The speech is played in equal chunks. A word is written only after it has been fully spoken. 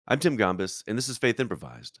I'm Tim Gombis, and this is Faith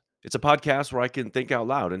Improvised. It's a podcast where I can think out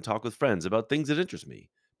loud and talk with friends about things that interest me: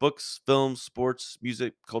 books, films, sports,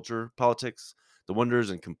 music, culture, politics, the wonders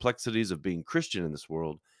and complexities of being Christian in this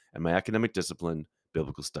world, and my academic discipline,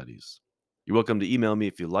 biblical studies. You're welcome to email me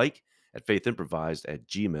if you like at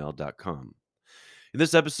faithimprovised@gmail.com. In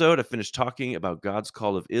this episode, I finished talking about God's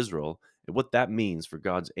call of Israel and what that means for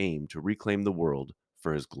God's aim to reclaim the world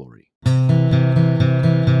for his glory.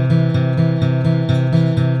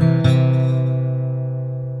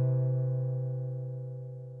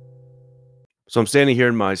 So I'm standing here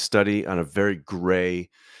in my study on a very gray,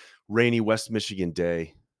 rainy West Michigan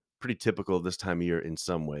day. Pretty typical of this time of year in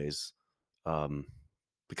some ways. Um,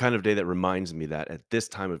 the kind of day that reminds me that at this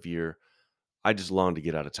time of year, I just long to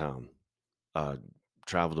get out of town, uh,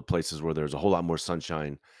 travel to places where there's a whole lot more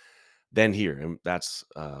sunshine than here. And that's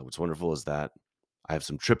what's wonderful is that I have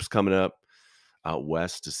some trips coming up out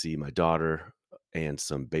west to see my daughter and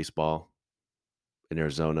some baseball in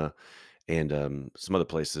Arizona and some other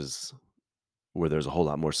places where there's a whole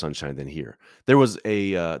lot more sunshine than here. There was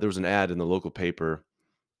an ad in the local paper,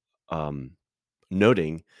 um,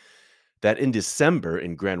 noting that in December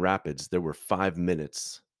in Grand Rapids, there were 5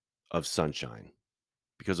 minutes of sunshine.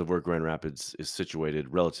 Because of where Grand Rapids is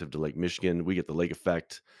situated relative to Lake Michigan, we get the lake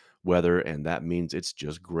effect weather, and that means it's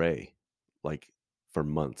just gray, like, for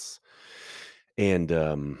months. And,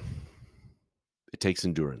 it takes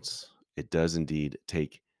endurance. It does indeed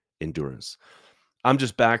take endurance. I'm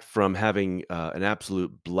just back from having, an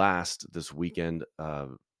absolute blast this weekend.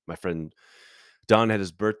 My friend Don had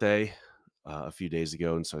his birthday, a few days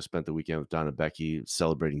ago, and so I spent the weekend with Don and Becky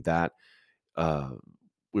celebrating that. Uh,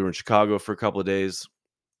 we were in Chicago for a couple of days,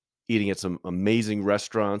 eating at some amazing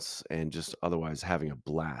restaurants and just otherwise having a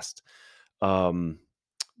blast. Um,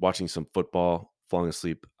 Watching some football, falling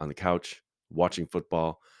asleep on the couch, watching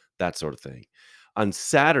football, that sort of thing. On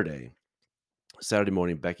Saturday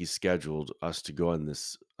morning, Becky scheduled us to go on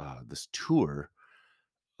this tour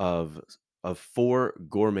of of 4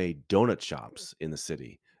 gourmet donut shops in the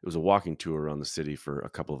city. It was a walking tour around the city for a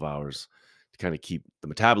couple of hours to kinda keep the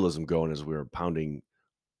metabolism going as we were pounding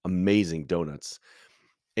amazing donuts,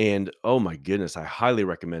 and, oh my goodness, I highly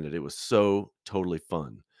recommend it. It was so totally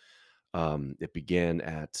fun. It began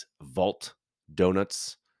at Vault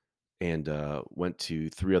Donuts and, went to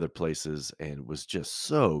 3 other places and was just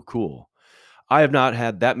so cool. I have not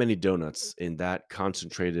had that many donuts in that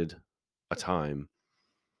concentrated a time.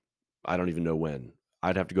 I don't even know when.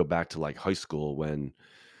 I'd have to go back to, like, high school when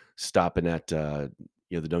stopping at, the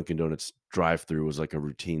Dunkin' Donuts drive-through was like a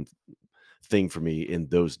routine thing for me in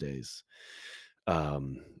those days.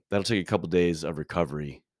 Um, That'll take a couple days of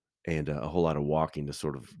recovery and a whole lot of walking to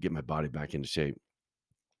sort of get my body back into shape,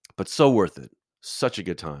 but so worth it. Such a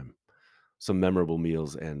good time. Some memorable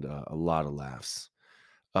meals and, a lot of laughs.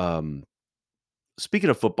 Um, Speaking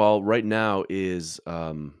of football, right now is,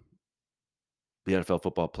 the NFL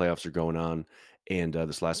football playoffs are going on, and,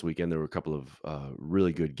 this last weekend, there were a couple of,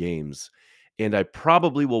 really good games, and I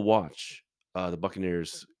probably will watch, the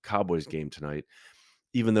Buccaneers-Cowboys game tonight,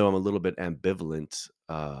 even though I'm a little bit ambivalent.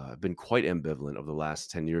 I've been quite ambivalent over the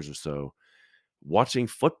last 10 years or so watching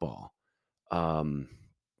football, um,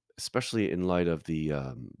 especially in light of the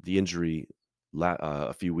injury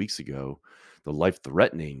a few weeks ago, the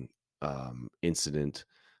life-threatening, incident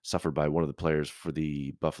suffered by one of the players for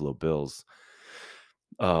the Buffalo Bills.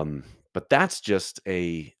 But that's just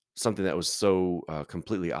a something that was so,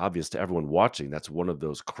 completely obvious to everyone watching. That's one of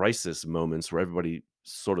those crisis moments where everybody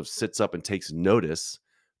sort of sits up and takes notice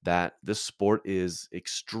that this sport is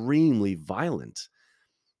extremely violent,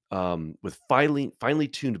 with finely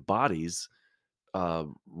tuned bodies,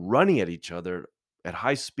 running at each other at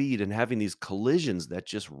high speed and having these collisions that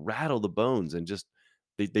just rattle the bones and just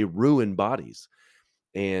they ruin bodies.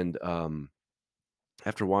 And,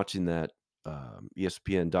 after watching that,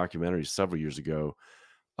 ESPN documentary several years ago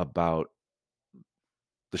about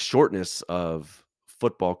the shortness of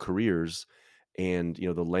football careers and,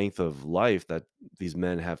 the length of life that these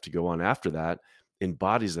men have to go on after that in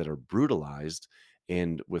bodies that are brutalized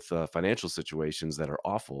and with, financial situations that are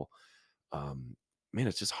awful. um, Man,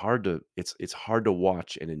 it's just hard to it's hard to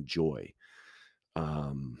watch and enjoy.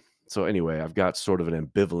 Um, so anyway, I've got sort of an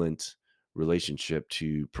ambivalent relationship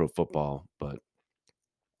to pro football, but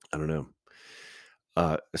I don't know.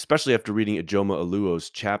 Especially after reading Ijoma Oluo's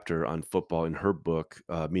chapter on football in her book,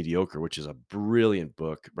 Mediocre, which is a brilliant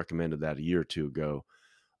book. Recommended that a year or two ago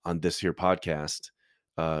on this here podcast.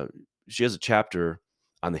 Uh, she has a chapter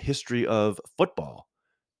on the history of football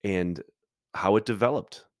and how it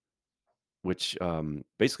developed, which,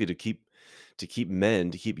 basically to keep to keep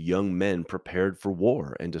young men prepared for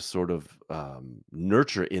war and to sort of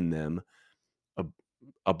nurture in them a,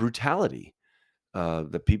 a brutality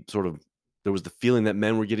that people sort of there was the feeling that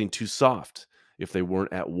men were getting too soft if they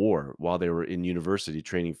weren't at war while they were in university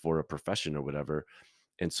training for a profession or whatever.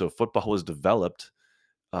 And so football was developed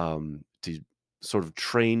to sort of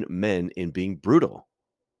train men in being brutal,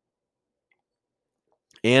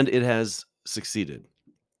 and it has succeeded.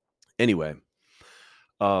 Anyway,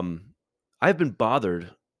 um, I've been bothered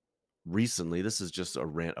recently. This is just a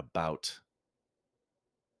rant about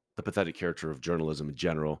the pathetic character of journalism in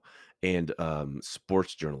general and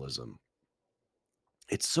sports journalism.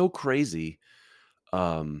 It's so crazy.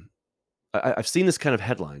 Um, I've seen this kind of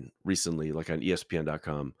headline recently, like on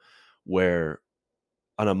ESPN.com, where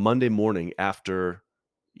on a Monday morning after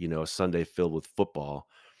a Sunday filled with football,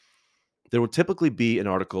 there would typically be an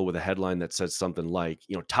article with a headline that says something like,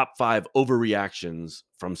 top 5 overreactions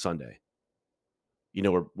from Sunday,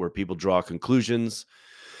 where people draw conclusions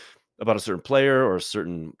about a certain player or a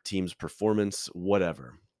certain team's performance,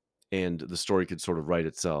 whatever. And the story could sort of write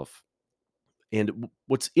itself. And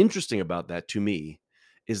what's interesting about that to me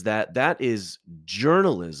is that that is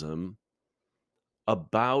journalism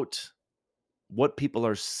about what people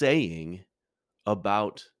are saying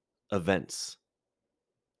about events.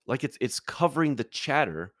 Like it's covering the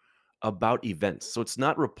chatter about events. So it's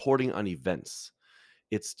not reporting on events.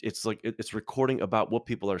 It's like it's recording about what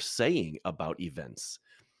people are saying about events,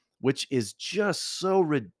 which is just so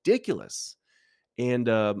ridiculous. And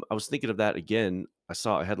I was thinking of that again. I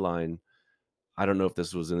saw a headline. I don't know if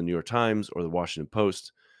this was in the New York Times or the Washington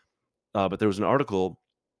Post, but there was an article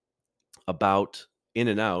about In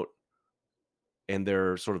and Out and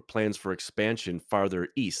their sort of plans for expansion farther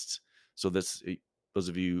east. So those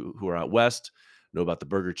of you who are out west know about the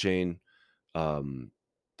burger chain um,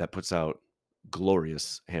 that puts out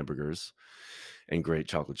glorious hamburgers and great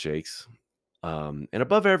chocolate shakes and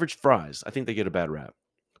above average fries. I think they get a bad rap,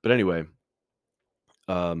 but anyway,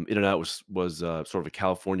 In and Out was sort of a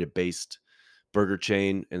California based burger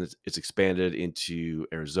chain, and it's expanded into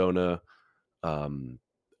Arizona, um,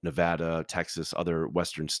 Nevada, Texas, other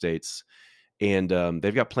Western states, and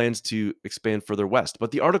they've got plans to expand further west.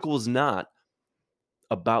 But the article was not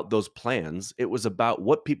about those plans; it was about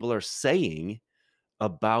what people are saying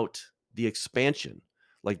about the expansion.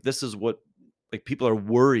 Like this is what like people are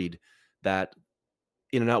worried that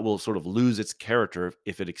In and Out will sort of lose its character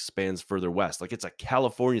if it expands further west. Like it's a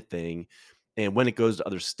California thing, and when it goes to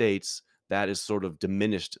other states, that is sort of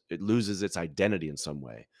diminished. It loses its identity in some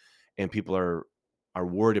way, and people are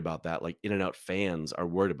worried about that. Like In and Out fans are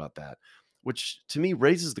worried about that, which to me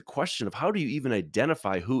raises the question of how do you even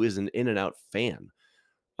identify who is an In and Out fan?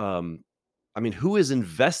 Um, I mean, who is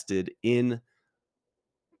invested in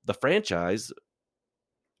the franchise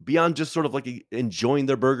beyond just sort of like enjoying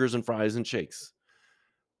their burgers and fries and shakes?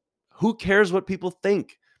 Who cares what people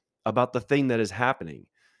think about the thing that is happening?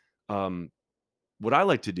 Um, what I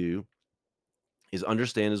like to do is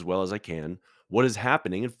understand as well as I can what is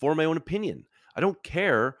happening and form my own opinion. I don't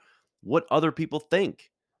care what other people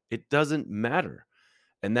think. It doesn't matter.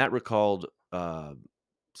 And that recalled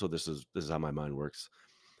so this is how my mind works.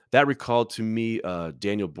 That recalled to me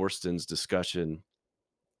Daniel Borsten's discussion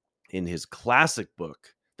in his classic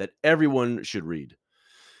book that everyone should read.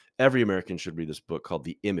 Every American should read this book called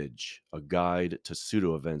The Image: A Guide to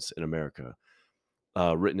Pseudo Events in America,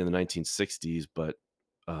 written in the 1960s. But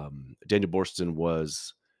Daniel Boorstin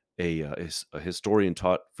was a historian,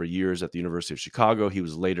 taught for years at the University of Chicago. He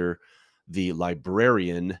was later the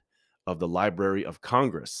librarian of the Library of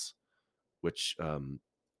Congress, which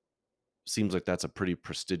seems like that's a pretty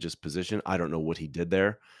prestigious position. I don't know what he did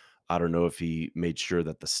there. I don't know if he made sure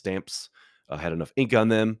that the stamps had enough ink on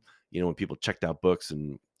them. When people checked out books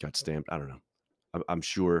and got stamped, I don't know. I'm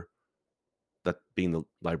sure that being the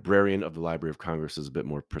librarian of the Library of Congress is a bit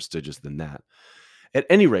more prestigious than that. At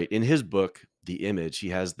any rate, in his book, The Image, he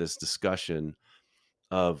has this discussion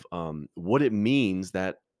of what it means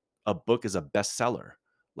that a book is a bestseller.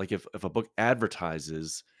 Like if a book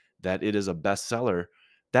advertises that it is a bestseller,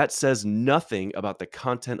 that says nothing about the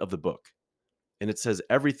content of the book, and it says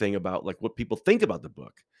everything about like what people think about the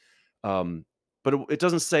book. Um, but it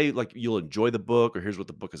doesn't say like you'll enjoy the book or here's what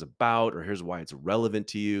the book is about or here's why it's relevant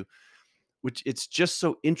to you, which it's just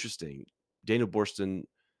so interesting. Daniel Boorstin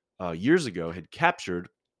years ago had captured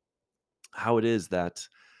how it is that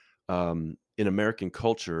in American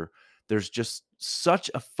culture, there's just such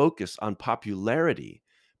a focus on popularity,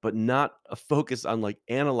 but not a focus on like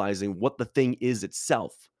analyzing what the thing is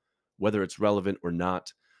itself, whether it's relevant or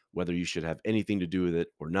not, whether you should have anything to do with it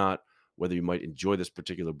or not, whether you might enjoy this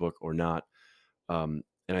particular book or not. And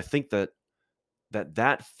I think that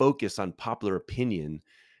that focus on popular opinion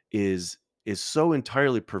is so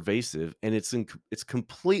entirely pervasive, and it's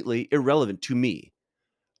completely irrelevant to me.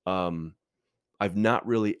 Um, I've not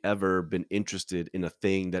really ever been interested in a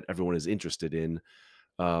thing that everyone is interested in.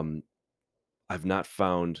 Um, I've not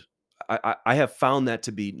found I have found that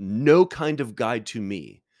to be no kind of guide to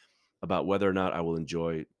me about whether or not I will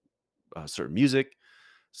enjoy certain music,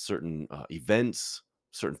 certain events,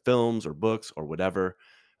 certain films or books or whatever.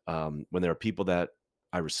 When there are people that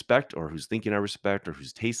I respect or whose thinking I respect or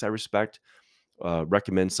whose tastes I respect,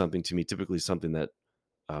 recommend something to me, typically something that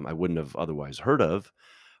I wouldn't have otherwise heard of.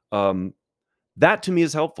 Um, that to me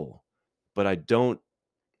is helpful, but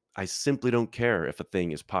I simply don't care if a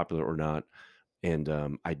thing is popular or not. And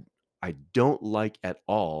I don't like at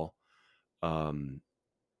all um,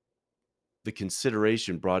 the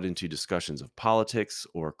consideration brought into discussions of politics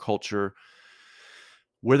or culture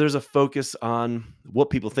where there's a focus on what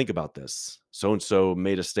people think about this. So and so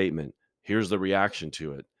made a statement. Here's the reaction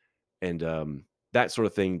to it. And that sort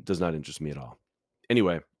of thing does not interest me at all.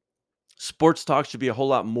 Anyway, sports talk should be a whole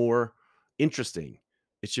lot more interesting.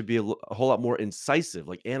 It should be a whole lot more incisive,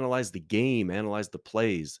 like analyze the game, analyze the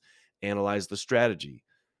plays, analyze the strategy.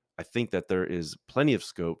 I think that there is plenty of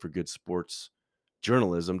scope for good sports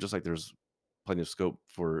journalism, just like there's plenty of scope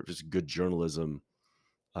for just good journalism,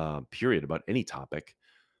 period, about any topic,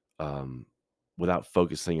 um, without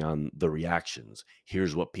focusing on the reactions.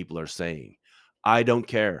 Here's what people are saying. I don't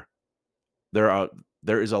care. There are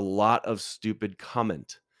there is a lot of stupid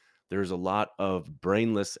comment. There's a lot of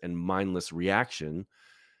brainless and mindless reaction.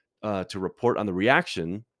 To report on the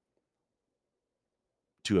reaction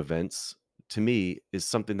to events, to me, is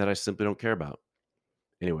something that I simply don't care about.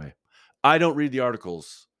 Anyway, I don't read the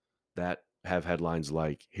articles that have headlines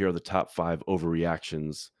like, "Here are the top 5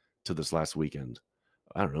 overreactions to this last weekend."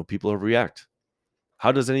 I don't know, people overreact.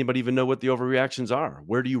 How does anybody even know what the overreactions are?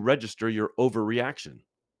 Where do you register your overreaction?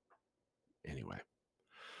 Anyway,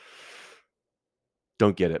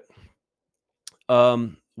 don't get it.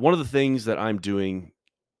 One of the things that I'm doing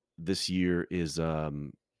this year is,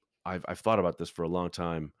 I've thought about this for a long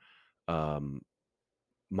time. Um,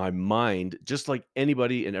 my mind, just like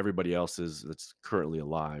anybody and everybody else's that's currently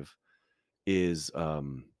alive, is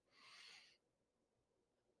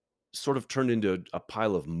sort of turned into a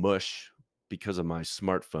pile of mush because of my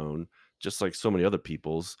smartphone, just like so many other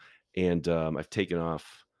people's. And I've taken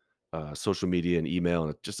off social media and email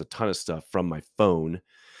and just a ton of stuff from my phone,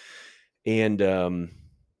 and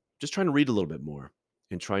just trying to read a little bit more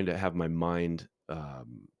and trying to have my mind,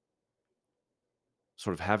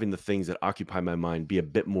 sort of having the things that occupy my mind be a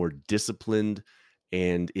bit more disciplined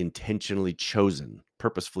and intentionally chosen,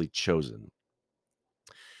 purposefully chosen.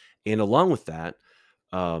 And along with that,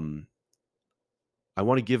 um, I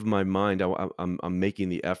want to give my mind. I'm making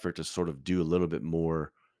the effort to sort of do a little bit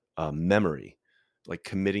more memory, like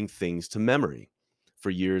committing things to memory. For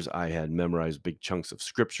years, I had memorized big chunks of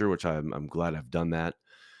scripture, which I'm glad I've done that,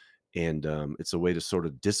 and it's a way to sort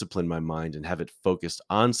of discipline my mind and have it focused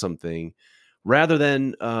on something rather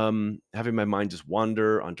than having my mind just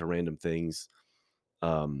wander onto random things.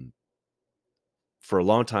 Um, for a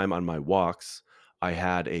long time on my walks, I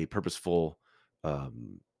had a purposeful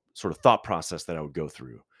um, sort of thought process that I would go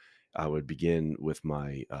through. I would begin with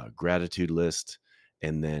my gratitude list,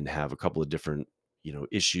 and then have a couple of different,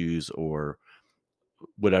 issues or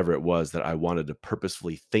whatever it was that I wanted to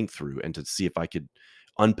purposefully think through, and to see if I could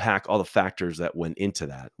unpack all the factors that went into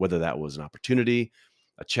that, whether that was an opportunity,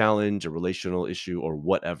 a challenge, a relational issue, or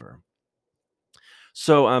whatever.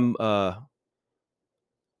 So a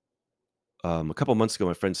couple months ago,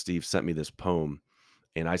 my friend Steve sent me this poem,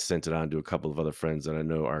 and I sent it on to a couple of other friends that I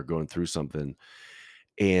know are going through something.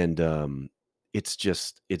 And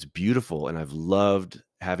it's beautiful, and I've loved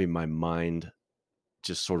having my mind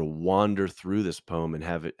just sort of wander through this poem and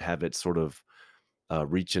have it sort of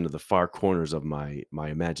reach into the far corners of my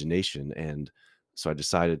imagination. And so I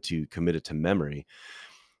decided to commit it to memory.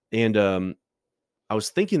 And I was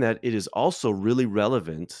thinking that it is also really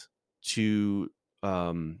relevant to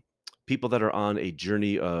um, people that are on a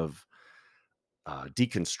journey of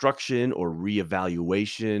deconstruction or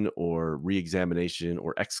reevaluation or reexamination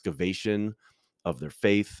or excavation of their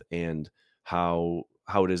faith, and how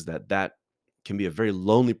it is that can be a very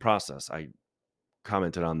lonely process. I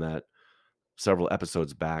commented on that several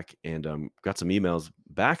episodes back, and got some emails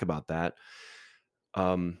back about that,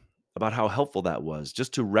 um, about how helpful that was,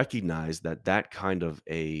 just to recognize that that kind of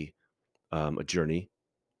a journey.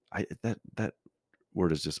 That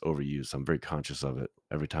word is just overused. I'm very conscious of it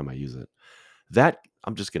every time I use it. That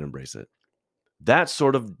I'm just going to embrace it. That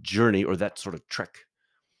sort of journey or that sort of trek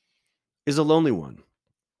is a lonely one.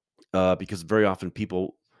 because very often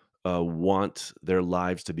people want their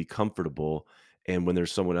lives to be comfortable. And when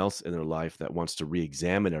there's someone else in their life that wants to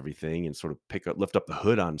re-examine everything and sort of lift up the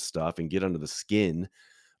hood on stuff and get under the skin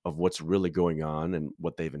of what's really going on and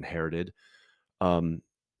what they've inherited, um,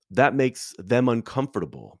 that makes them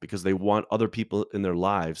uncomfortable because they want other people in their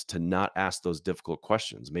lives to not ask those difficult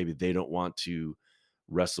questions. Maybe they don't want to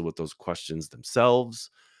wrestle with those questions themselves,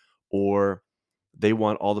 or they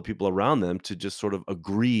want all the people around them to just sort of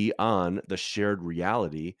agree on the shared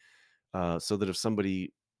reality, so that if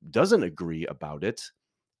somebody doesn't agree about it,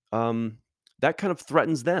 um, that kind of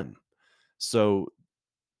threatens them. So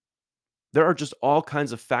there are just all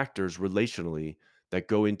kinds of factors relationally that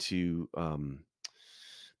go into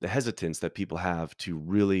the hesitance that people have to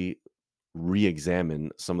really re-examine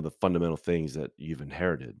some of the fundamental things that you've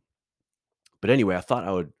inherited. But anyway, I thought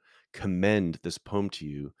I would commend this poem to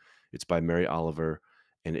you. It's by Mary Oliver,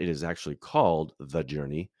 and it is actually called The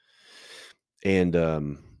Journey. And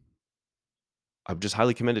I would just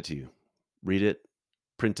highly commend it to you. Read it,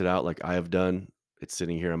 print it out like I have done. It's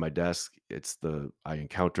sitting here on my desk. I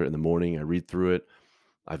encounter it in the morning. I read through it.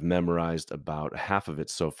 I've memorized about half of it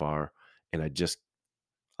so far. And I just,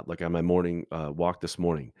 like on my morning walk this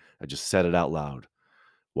morning, I just said it out loud,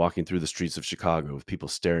 walking through the streets of Chicago with people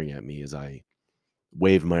staring at me as I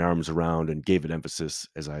waved my arms around and gave it emphasis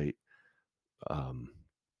as I um,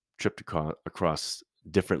 tripped across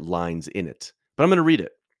different lines in it. But I'm going to read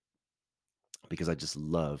it because I just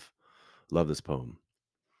love this poem.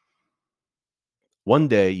 One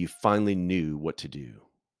day you finally knew what to do.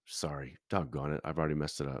 Sorry, doggone it, I've already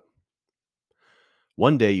messed it up.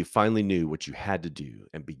 One day you finally knew what you had to do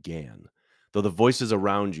and began. Though the voices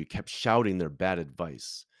around you kept shouting their bad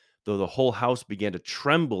advice, though the whole house began to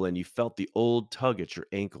tremble and you felt the old tug at your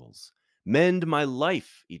ankles. Mend my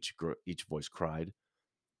life, each voice cried,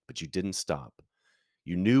 but you didn't stop.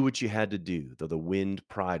 You knew what you had to do, though the wind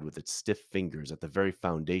pried with its stiff fingers at the very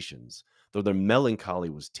foundations, though their melancholy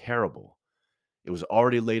was terrible. It was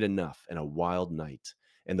already late enough and a wild night,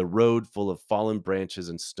 and the road full of fallen branches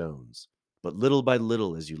and stones. But little by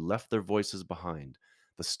little, as you left their voices behind,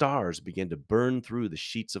 the stars began to burn through the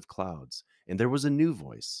sheets of clouds, and there was a new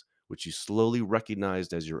voice, which you slowly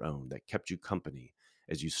recognized as your own, that kept you company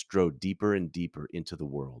as you strode deeper and deeper into the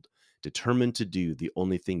world, determined to do the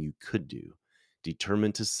only thing you could do,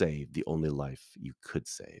 determined to save the only life you could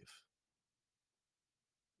save.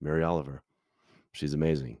 Mary Oliver. She's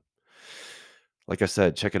amazing. Like I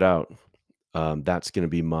said, check it out. That's going to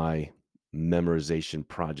be my memorization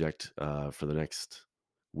project for the next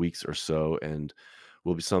weeks or so, and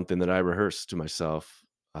will be something that I rehearse to myself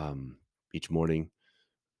um, each morning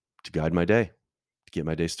to guide my day, to get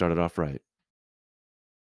my day started off right.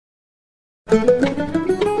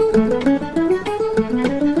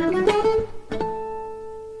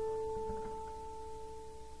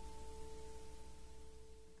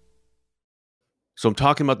 So I'm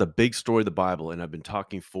talking about the big story of the Bible, and I've been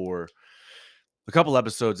talking for a couple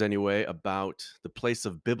episodes anyway about the place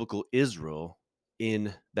of biblical Israel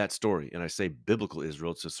in that story. And I say biblical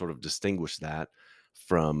Israel to sort of distinguish that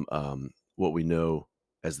from what we know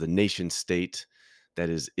as the nation state that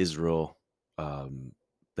is Israel, um,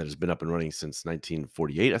 that has been up and running since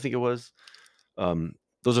 1948, I think it was.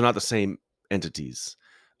 Those are not the same entities,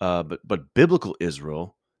 but biblical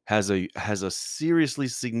Israel has a seriously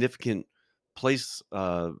significant place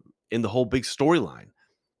in the whole big storyline,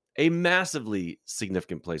 a massively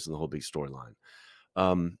significant place in the whole big storyline.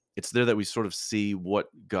 It's there that we sort of see what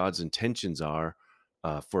God's intentions are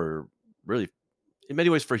for really, in many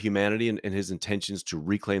ways, for humanity and his intentions to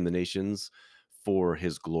reclaim the nations for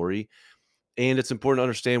his glory. And it's important to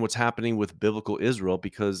understand what's happening with biblical Israel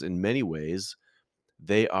because, in many ways,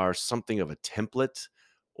 they are something of a template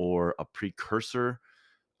or a precursor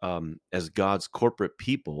as God's corporate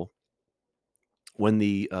people when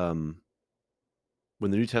the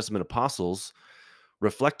New Testament apostles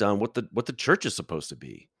reflect on what the church is supposed to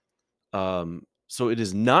be. So it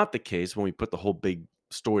is not the case when we put the whole big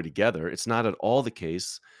story together. It's not at all the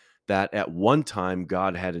case that at one time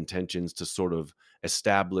God had intentions to sort of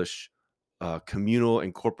establish communal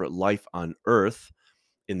and corporate life on earth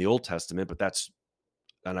in the Old Testament, but that's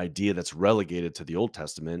an idea that's relegated to the Old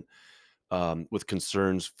Testament, with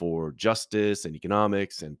concerns for justice and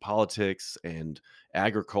economics and politics and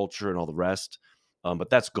agriculture and all the rest. But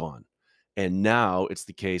that's gone. And now it's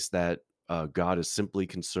the case that God is simply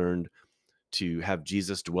concerned to have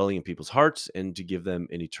Jesus dwelling in people's hearts and to give them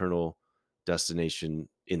an eternal destination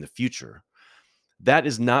in the future. That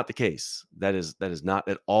is not the case. That is not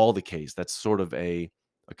at all the case. That's sort of a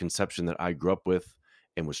conception that I grew up with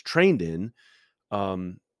and was trained in.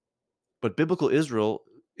 Um, but biblical Israel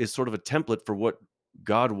is sort of a template for what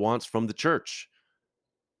God wants from the church.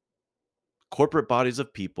 Corporate bodies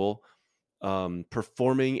of people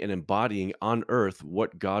performing and embodying on earth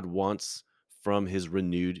what God wants from his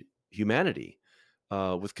renewed humanity,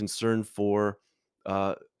 with concern for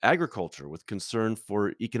agriculture, with concern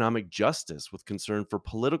for economic justice, with concern for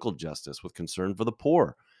political justice, with concern for the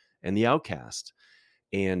poor and the outcast.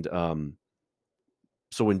 And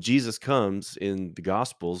so when Jesus comes in the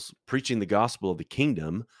Gospels, preaching the gospel of the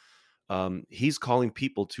kingdom, he's calling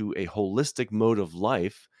people to a holistic mode of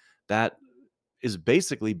life that is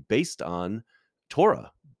basically based on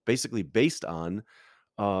Torah, basically based on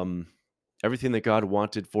um, everything that God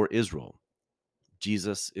wanted for Israel.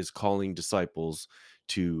 Jesus is calling disciples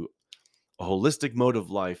to a holistic mode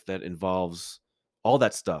of life that involves all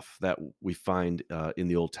that stuff that we find in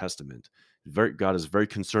the Old Testament. God is very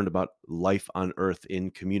concerned about life on earth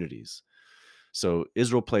in communities. So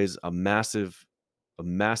Israel plays a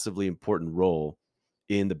massively important role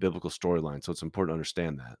in the biblical storyline. So it's important to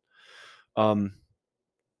understand that. Um,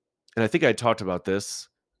 and I think I talked about this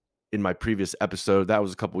in my previous episode. That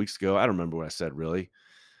was a couple weeks ago. I don't remember what I said really.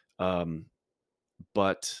 Um,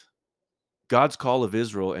 but God's call of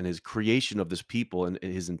Israel and his creation of this people and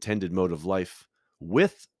his intended mode of life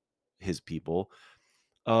with his people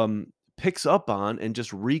picks up on and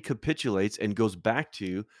just recapitulates and goes back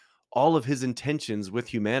to all of his intentions with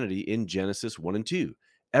humanity in Genesis 1 and 2.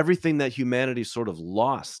 Everything that humanity sort of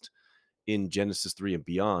lost in Genesis 3 and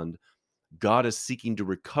beyond, God is seeking to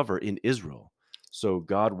recover in Israel. So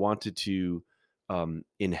God wanted to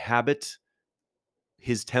inhabit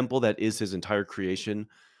his temple that is his entire creation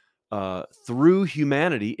through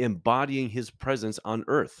humanity embodying his presence on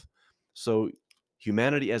earth. So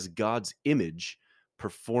humanity as God's image,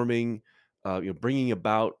 performing, bringing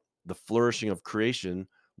about the flourishing of creation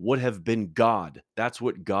would have been God. That's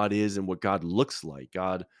what God is and what God looks like.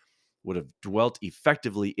 God would have dwelt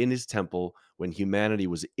effectively in his temple when humanity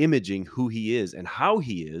was imaging who he is and how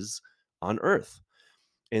he is on earth.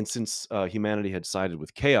 And since humanity had sided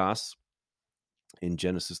with chaos in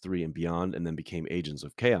Genesis 3 and beyond, and then became agents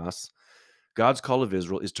of chaos, God's call of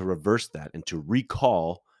Israel is to reverse that and to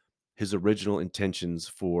recall his original intentions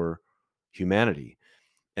for humanity.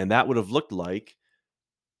 And that would have looked like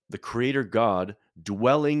the creator God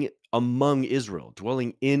dwelling among Israel,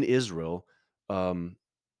 dwelling in Israel, um,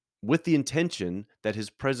 with the intention that his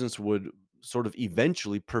presence would sort of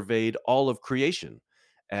eventually pervade all of creation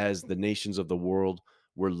as the nations of the world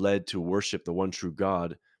were led to worship the one true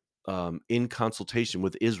God in consultation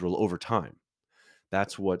with Israel over time.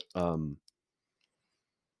 That's what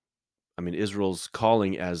Israel's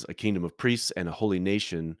calling as a kingdom of priests and a holy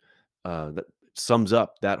nation, that sums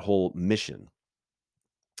up that whole mission.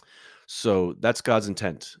 So that's God's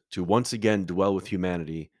intent to once again dwell with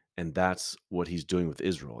humanity, and that's what He's doing with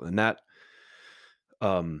Israel. And that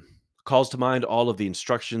um, calls to mind all of the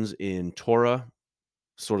instructions in Torah,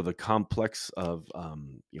 sort of the complex of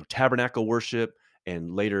tabernacle worship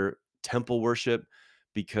and later temple worship,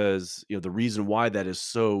 because the reason why that is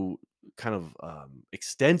so kind of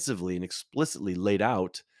extensively and explicitly laid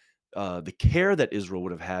out, the care that Israel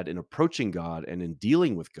would have had in approaching God and in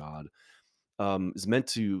dealing with God, is meant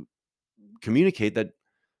to communicate that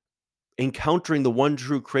encountering the one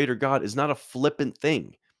true creator God is not a flippant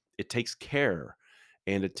thing. It takes care,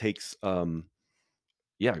 and it takes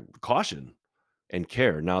caution and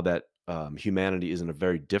care, now that humanity is in a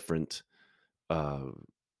very different uh,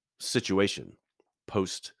 situation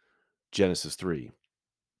post Genesis 3.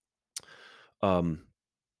 Um,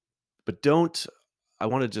 but don't I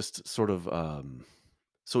want to just sort of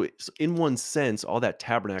so in one sense, all that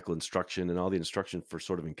tabernacle instruction and all the instruction for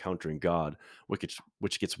sort of encountering God,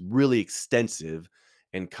 which gets really extensive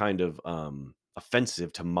and kind of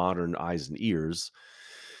offensive to modern eyes and ears,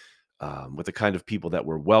 with the kind of people that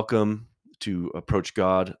were welcome to approach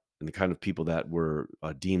God and the kind of people that were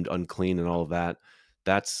deemed unclean and all of that.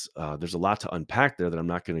 That's there's a lot to unpack there that I'm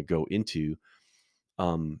not going to go into.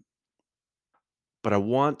 Um, but I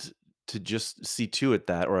want to just see to it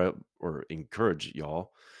that, or encourage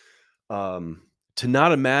y'all, to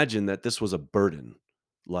not imagine that this was a burden,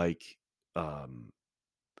 like um,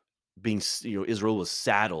 Israel was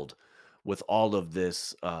saddled with all of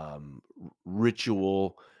this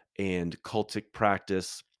ritual and cultic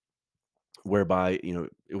practice, whereby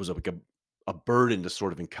it was like a burden to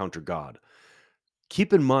sort of encounter God.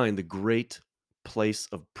 Keep in mind the great place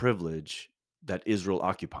of privilege that Israel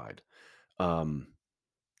occupied. Um,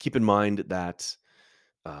 Keep in mind that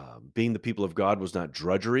being the people of God was not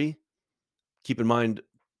drudgery. Keep in mind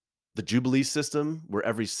the Jubilee system, where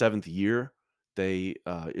every seventh year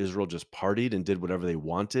Israel just partied and did whatever they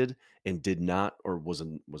wanted and did not or was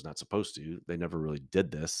not supposed to. They never really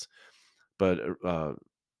did this, but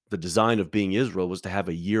the design of being Israel was to have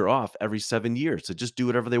a year off every 7 years to just do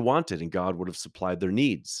whatever they wanted, and God would have supplied their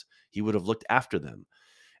needs. He would have looked after them.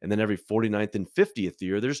 And then every 49th and 50th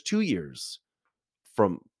year, there's 2 years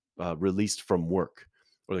from released from work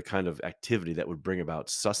or the kind of activity that would bring about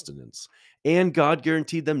sustenance. And God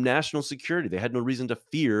guaranteed them national security. They had no reason to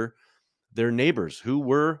fear their neighbors who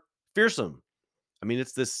were fearsome. I mean,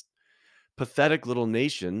 it's this pathetic little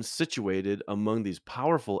nation situated among these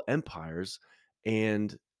powerful empires.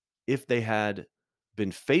 And if they had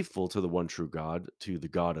been faithful to the one true God, to the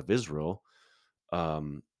God of Israel,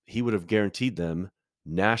 he would have guaranteed them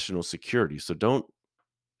national security. So don't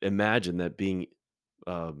imagine that being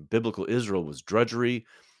biblical Israel was drudgery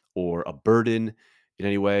or a burden in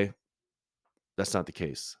any way. That's not the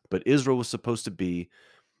case. But Israel was supposed to be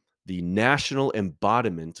the national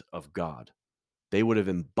embodiment of God. They would have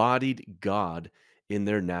embodied God in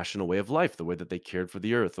their national way of life, the way that they cared for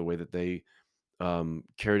the earth, the way that they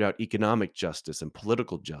carried out economic justice and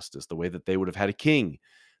political justice, the way that they would have had a king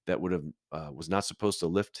that would have was not supposed to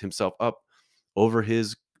lift himself up over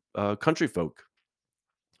his country folk.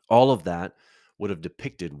 All of that would have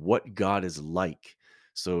depicted what God is like.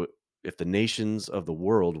 So if the nations of the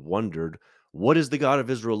world wondered, what is the God of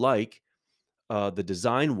Israel like? The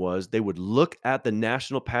design was they would look at the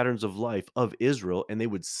national patterns of life of Israel and they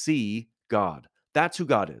would see God. That's who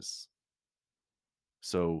God is.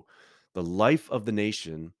 So the life of the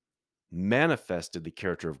nation manifested the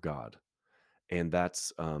character of God. And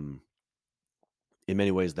that's in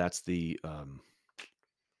many ways that's the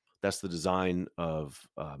design of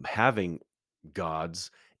having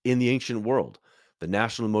gods in the ancient world. The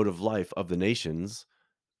national mode of life of the nations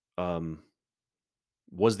um,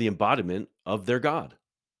 was the embodiment of their God.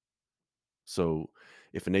 So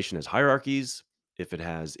if a nation has hierarchies, if it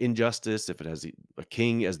has injustice, if it has a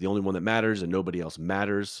king as the only one that matters and nobody else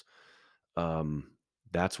matters,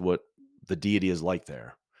 that's what the deity is like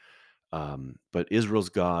there. But Israel's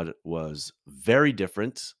God was very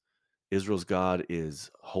different. Israel's God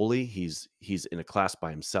is holy. He's in a class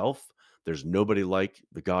by himself. There's nobody like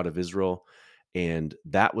the God of Israel, and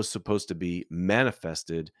that was supposed to be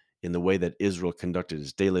manifested in the way that Israel conducted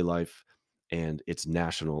its daily life and its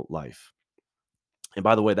national life. And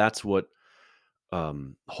by the way, that's what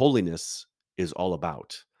holiness is all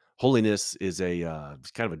about. Holiness is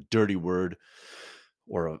it's kind of a dirty word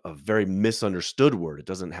or a very misunderstood word. It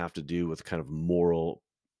doesn't have to do with kind of moral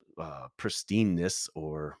pristineness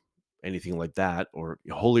or anything like that, or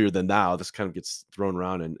holier than thou. This kind of gets thrown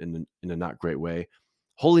around in a not great way.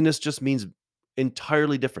 Holiness just means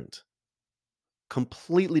entirely different,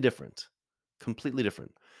 completely different, completely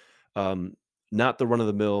different. Um, Not the run of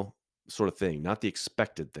the mill sort of thing, not the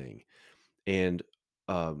expected thing. And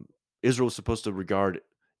um, Israel was supposed to regard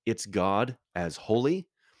its God as holy.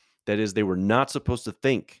 That is, they were not supposed to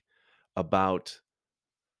think about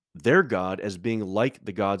their God as being like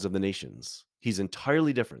the gods of the nations. He's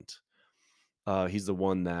entirely different. He's the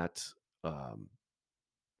one that um,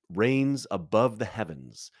 reigns above the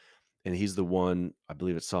heavens, and he's the one, I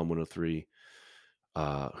believe it's Psalm 103,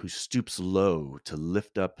 who stoops low to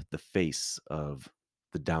lift up the face of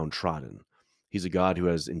the downtrodden. He's a God who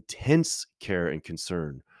has intense care and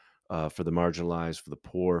concern for the marginalized, for the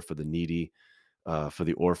poor, for the needy, for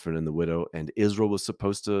the orphan and the widow. And Israel was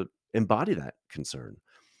supposed to embody that concern.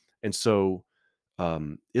 And so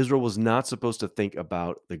Israel was not supposed to think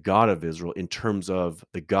about the God of Israel in terms of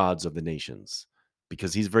the gods of the nations,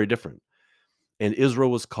 because he's very different. And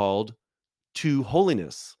Israel was called to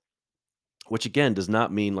holiness, which again does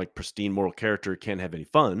not mean like pristine moral character, can't have any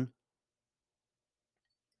fun.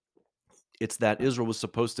 It's that Israel was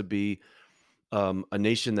supposed to be a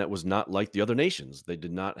nation that was not like the other nations. They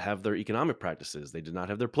did not have their economic practices, they did not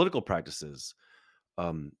have their political practices.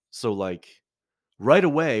 So, like, right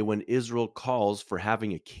away, when Israel calls for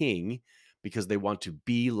having a king because they want to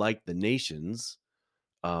be like the nations,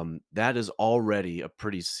 that is already a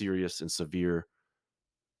pretty serious and severe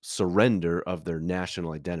surrender of their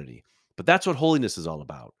national identity. But that's what holiness is all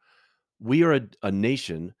about. We are a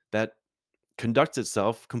nation that conducts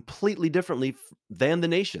itself completely differently than the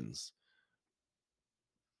nations,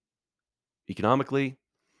 economically,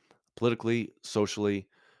 politically, socially,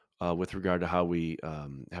 with regard to how we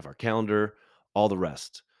have our calendar, all the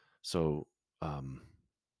rest. So, um,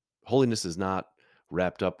 holiness is not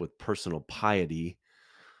wrapped up with personal piety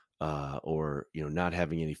or not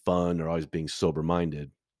having any fun or always being sober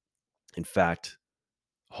minded. In fact,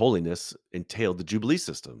 holiness entailed the Jubilee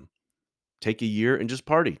system. Take a year and just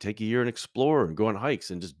party. Take a year and explore and go on hikes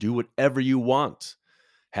and just do whatever you want.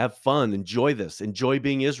 Have fun. Enjoy this. Enjoy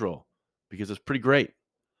being Israel because it's pretty great.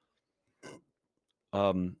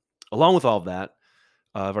 Um, Along with all of that,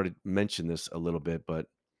 I've already mentioned this a little bit, but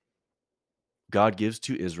God gives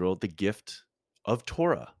to Israel the gift of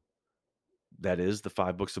Torah. That is the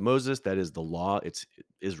 5 books of Moses. That is the law. It's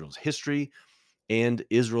Israel's history and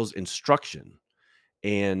Israel's instruction.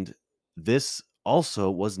 And this also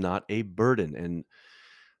was not a burden. And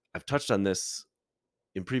I've touched on this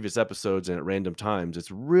in previous episodes and at random times.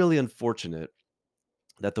 It's really unfortunate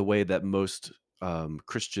that the way that most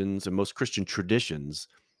Christians and most Christian traditions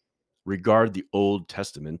regard the Old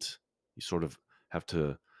Testament, you sort of have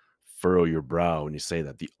to furrow your brow when you say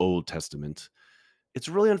that, the Old Testament. It's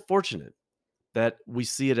really unfortunate that we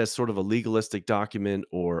see it as sort of a legalistic document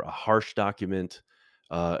or a harsh document,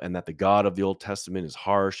 and that the God of the Old Testament is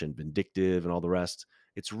harsh and vindictive and all the rest.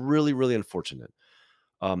 It's really, really unfortunate.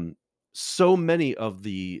 Um, so many of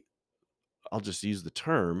the, I'll just use the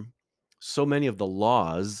term, so many of the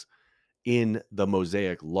laws in the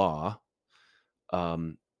Mosaic law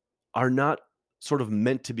um, are not sort of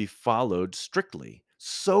meant to be followed strictly.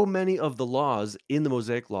 So many of the laws in the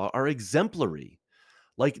Mosaic law are exemplary.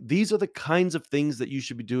 Like, these are the kinds of things that you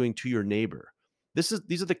should be doing to your neighbor.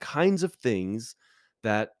 These are the kinds of things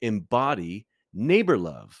that embody neighbor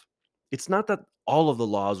love. It's not that all of the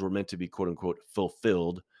laws were meant to be quote unquote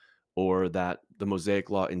fulfilled, or that the Mosaic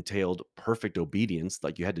law entailed perfect obedience,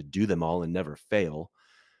 like you had to do them all and never fail.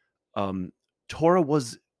 Um, Torah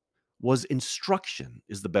was instruction,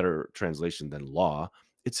 is the better translation than law.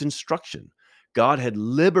 It's instruction. God had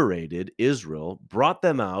liberated Israel, brought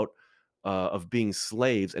them out of being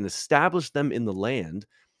slaves, and established them in the land,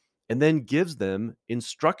 and then gives them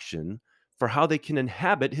instruction for how they can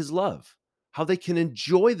inhabit his love, how they can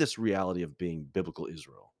enjoy this reality of being biblical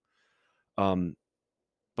Israel. Um,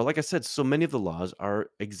 but like I said, so many of the laws are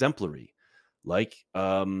exemplary. Like,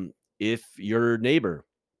 if your neighbor,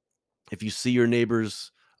 if you see your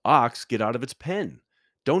neighbor's ox get out of its pen,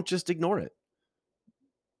 don't just ignore it.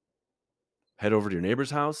 Head over to your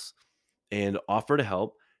neighbor's house and offer to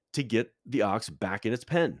help to get the ox back in its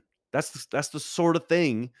pen. That's the sort of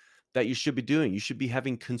thing that you should be doing. You should be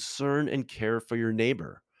having concern and care for your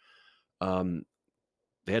neighbor. Um,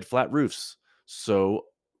 they had flat roofs, so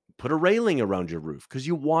put a railing around your roof because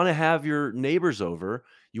you want to have your neighbors over,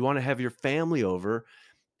 you want to have your family over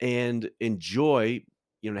and enjoy,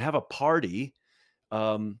 have a party.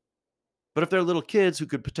 Um, but if they're little kids who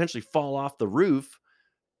could potentially fall off the roof,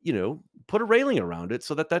 put a railing around it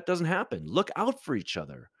so that that doesn't happen. Look out for each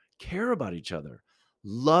other, care about each other,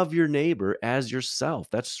 love your neighbor as yourself.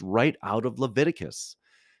 That's right out of Leviticus.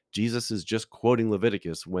 Jesus is just quoting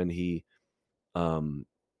Leviticus when he um,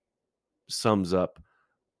 sums up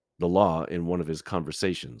the law in one of his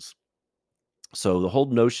conversations. So the whole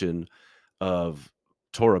notion of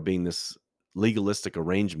Torah being this legalistic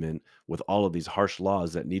arrangement with all of these harsh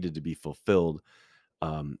laws that needed to be fulfilled,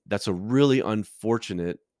 that's a really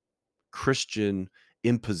unfortunate Christian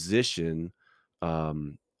imposition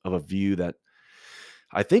of a view that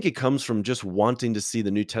I think it comes from just wanting to see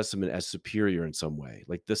the New Testament as superior in some way.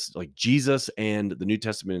 Like this, like Jesus and the New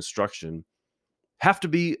Testament instruction have to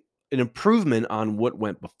be an improvement on what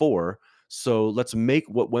went before. So let's make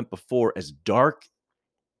what went before as dark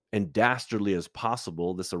and dastardly as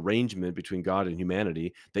possible, this arrangement between God and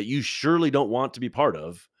humanity that you surely don't want to be part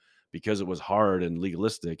of because it was hard and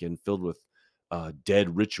legalistic and filled with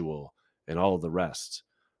dead ritual and all of the rest.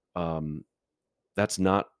 Um, that's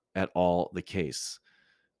not at all the case.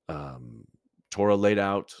 Um, Torah laid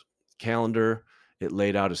out calendar. It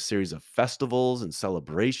laid out a series of festivals and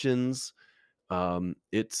celebrations.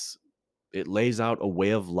 It lays out a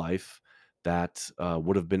way of life that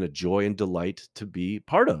would have been a joy and delight to be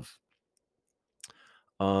part of.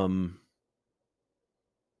 Um,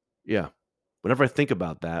 yeah. Whenever I think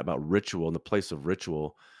about that, about ritual and the place of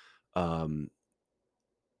ritual, um,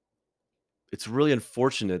 it's really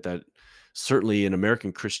unfortunate that certainly in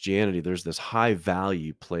American Christianity, there's this high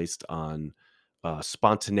value placed on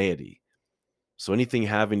spontaneity. So anything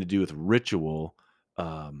having to do with ritual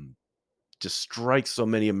um, just strikes so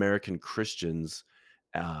many American Christians.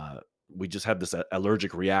 Uh, we just have this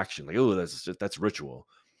allergic reaction, like, oh, that's ritual.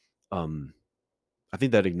 Um, I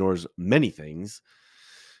think that ignores many things.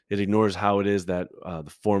 It ignores how it is that the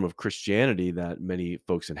form of Christianity that many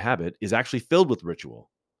folks inhabit is actually filled with ritual.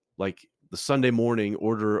 Like the Sunday morning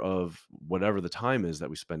order of whatever the time is that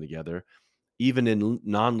we spend together, even in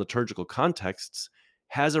non liturgical contexts,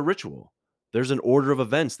 has a ritual. There's an order of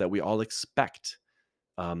events that we all expect.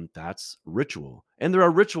 That's ritual. And there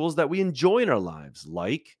are rituals that we enjoy in our lives,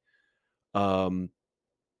 like Um,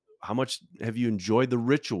 how much have you enjoyed the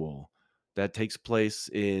ritual that takes place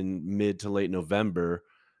in mid to late November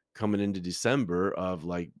coming into December of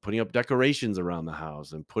like putting up decorations around the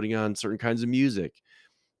house and putting on certain kinds of music?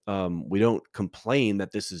 We don't complain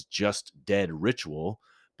that this is just dead ritual,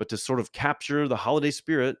 but to sort of capture the holiday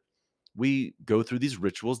spirit, we go through these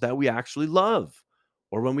rituals that we actually love,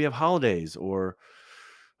 or when we have holidays, or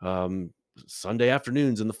um, Sunday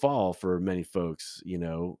afternoons in the fall for many folks,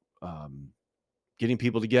 getting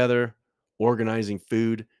people together, organizing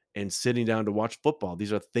food, and sitting down to watch football.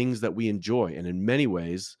 These are things that we enjoy. And in many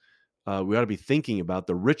ways, we ought to be thinking about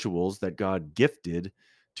the rituals that God gifted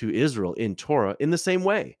to Israel in Torah in the same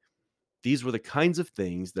way. These were the kinds of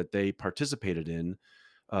things that they participated in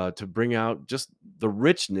to bring out just the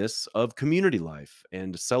richness of community life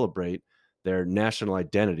and to celebrate their national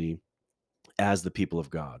identity as the people of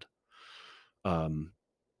God. Um,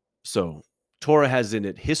 so Torah has in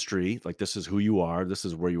it history, like this is who you are, this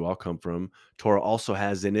is where you all come from. Torah also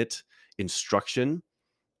has in it instruction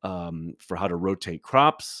for how to rotate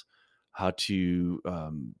crops, how to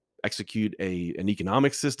execute an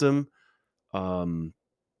economic system, um,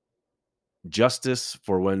 justice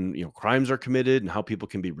for when crimes are committed, and how people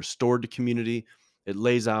can be restored to community. It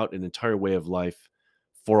lays out an entire way of life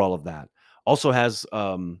for all of that. Also has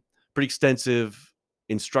pretty extensive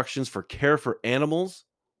instructions for care for animals.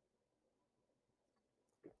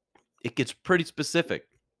 It gets pretty specific,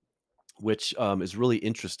 which is really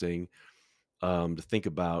interesting to think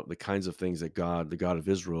about the kinds of things that God, the God of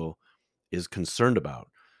Israel, is concerned about.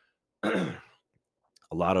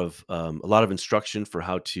 A lot of instruction for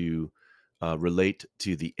how to relate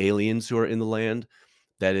to the aliens who are in the land.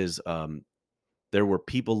 That is, there were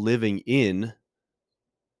people living in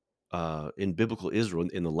biblical Israel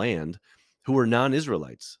in the land who were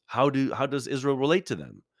non-Israelites. How does Israel relate to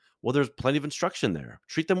them? Well, there's plenty of instruction there.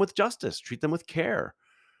 Treat them with justice. Treat them with care.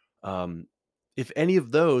 Um, if any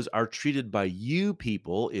of those are treated by you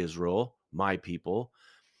people, Israel, my people,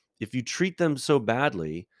 if you treat them so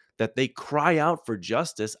badly that they cry out for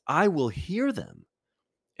justice, I will hear them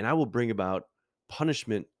and I will bring about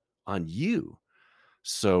punishment on you.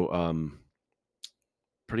 So,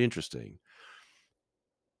 pretty interesting.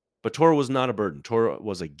 But Torah was not a burden. Torah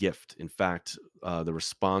was a gift. In fact, the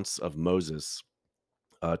response of Moses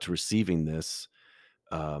to receiving this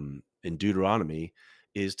in Deuteronomy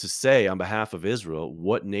is to say on behalf of Israel,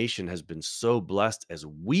 what nation has been so blessed as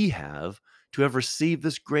we have to have received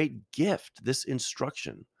this great gift, this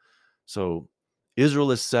instruction? So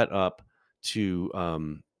Israel is set up to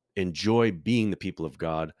enjoy being the people of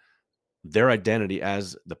God. Their identity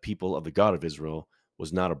as the people of the God of Israel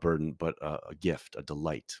was not a burden, but a gift, a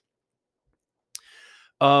delight.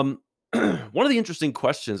 One of the interesting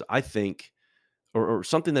questions I think, or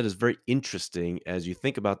something that is very interesting as you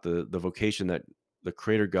think about the vocation that the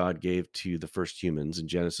Creator God gave to the first humans in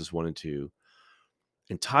Genesis 1 and 2,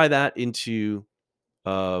 and tie that into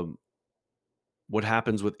um, what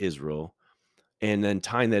happens with Israel, and then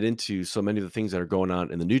tying that into so many of the things that are going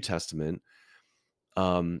on in the New Testament.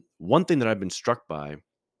 One thing that I've been struck by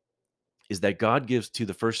is that God gives to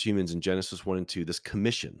the first humans in Genesis 1 and 2 this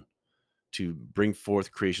commission to bring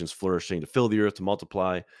forth creation's flourishing, to fill the earth, to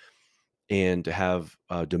multiply, and to have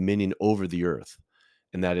dominion over the earth.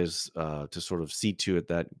 And that is to sort of see to it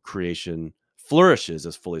that creation flourishes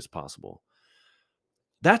as fully as possible.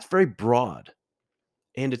 That's very broad.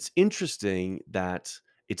 And it's interesting that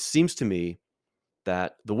it seems to me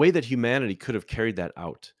that the way that humanity could have carried that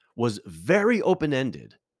out was very open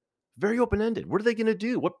ended. Very open ended. What are they going to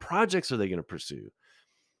do? What projects are they going to pursue?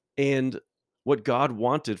 And what God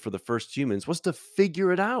wanted for the first humans was to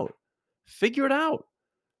figure it out. Figure it out.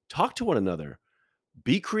 Talk to one another.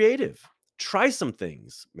 Be creative. Try some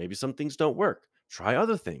things. Maybe some things don't work. Try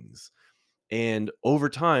other things. And over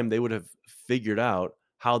time, they would have figured out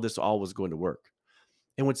how this all was going to work.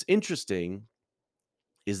 And what's interesting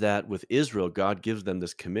is that with Israel, God gives them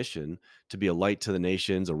this commission to be a light to the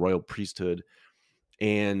nations, a royal priesthood,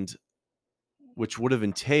 and which would have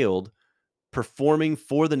entailed performing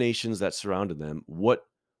for the nations that surrounded them what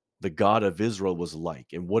the God of Israel was like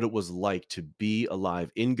and what it was like to be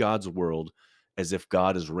alive in God's world as if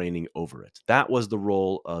God is reigning over it. That was the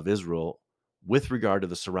role of Israel with regard to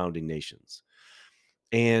the surrounding nations.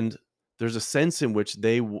 And there's a sense in which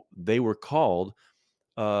they were called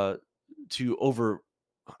uh, to over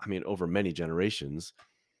many generations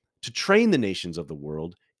to train the nations of the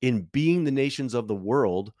world in being the nations of the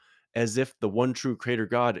world as if the one true creator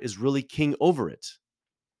God is really king over it.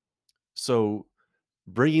 So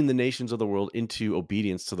bringing the nations of the world into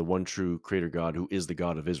obedience to the one true creator God who is the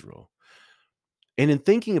God of Israel. And in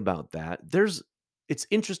thinking about that, it's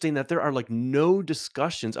interesting that there are like no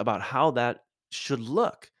discussions about how that should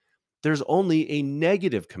look. There's only a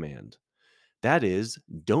negative command. That is,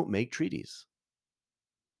 don't make treaties.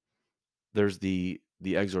 There's the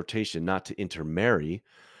exhortation not to intermarry,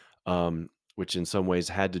 which in some ways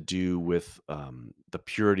had to do with the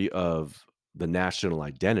purity of the national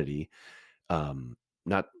identity.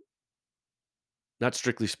 Not not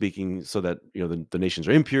strictly speaking, so that the nations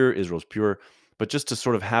are impure, Israel's pure, but just to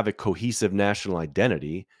sort of have a cohesive national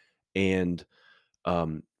identity. And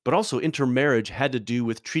but also intermarriage had to do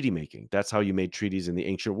with treaty making. That's how you made treaties in the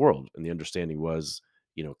ancient world. And the understanding was,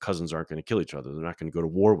 cousins aren't going to kill each other. They're not going to go to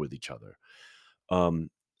war with each other. Um,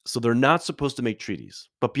 so they're not supposed to make treaties.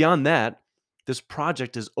 But beyond that, this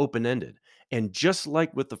project is open ended. And just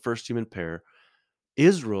like with the first human pair,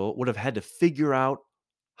 Israel would have had to figure out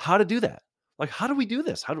how to do that. Like, how do we do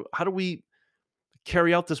this? How do we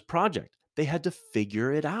carry out this project? They had to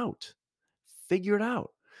figure it out. Figure it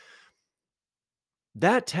out.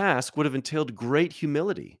 That task would have entailed great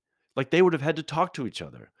humility. Like, they would have had to talk to each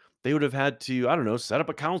other. They would have had to, I don't know, set up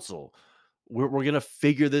a council. We're gonna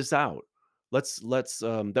figure this out.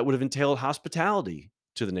 That would have entailed hospitality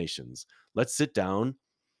to the nations. Let's sit down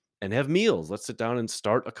and have meals. Let's sit down and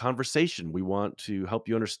start a conversation. We want to help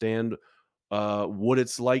you understand what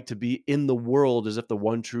it's like to be in the world as if the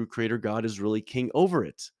one true creator God is really king over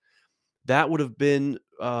it. That would have been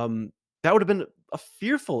a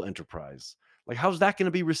fearful enterprise. Like, how's that going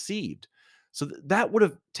to be received? So that would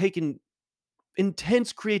have taken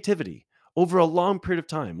intense creativity over a long period of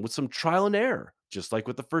time with some trial and error, just like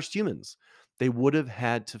with the first humans. They would have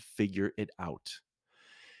had to figure it out.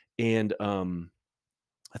 And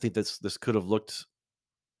I think this could have looked.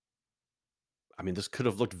 I mean, this could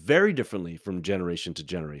have looked very differently from generation to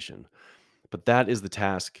generation. But that is the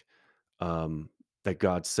task um, that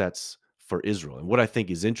God sets for Israel. And what I think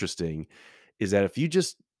is interesting is that if you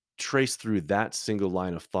just trace through that single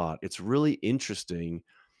line of thought, it's really interesting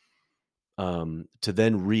to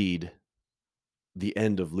then read the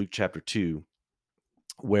end of Luke chapter 2,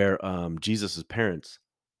 where Jesus' parents,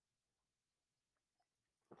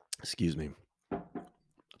 excuse me,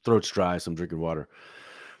 throat's dry, so I'm drinking water.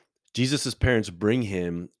 Jesus' parents bring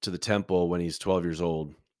him to the temple when he's 12 years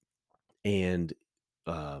old, and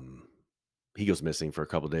um, he goes missing for a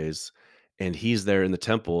couple days. And he's there in the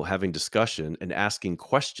temple having discussion and asking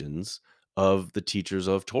questions of the teachers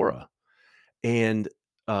of Torah. And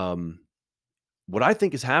um, what I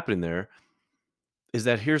think is happening there is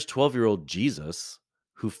that here's 12-year-old Jesus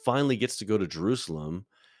who finally gets to go to Jerusalem.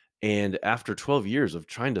 And after 12 years of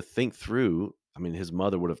trying to think through, I mean, his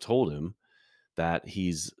mother would have told him that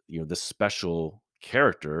he's, this special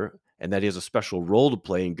character and that he has a special role to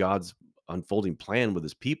play in God's unfolding plan with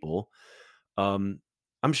his people. Um,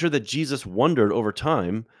 I'm sure that Jesus wondered over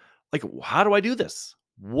time, like, how do I do this?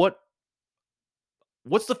 What's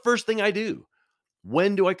the first thing I do?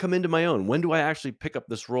 When do I come into my own? When do I actually pick up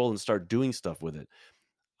this role and start doing stuff with it?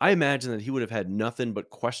 I imagine that he would have had nothing but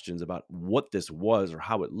questions about what this was or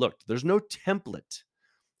how it looked. There's no template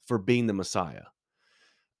for being the Messiah.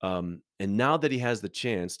 And now that he has the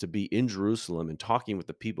chance to be in Jerusalem and talking with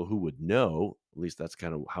the people who would know, at least that's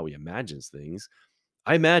kind of how he imagines things.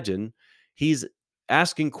 I imagine he's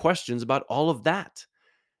asking questions about all of that.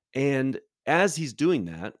 And as he's doing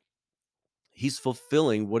that, he's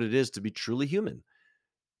fulfilling what it is to be truly human,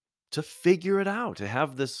 to figure it out, to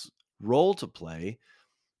have this role to play,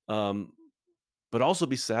 um, but also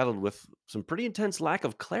be saddled with some pretty intense lack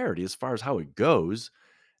of clarity as far as how it goes.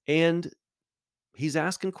 And he's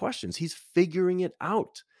asking questions, he's figuring it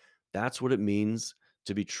out. That's what it means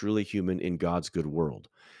to be truly human in God's good world.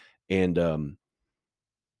 And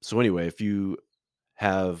so, anyway, if you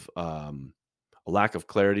have a lack of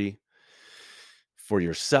clarity for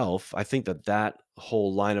yourself, I think that that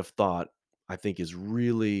whole line of thought, I think, is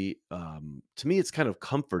really, to me, it's kind of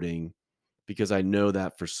comforting because I know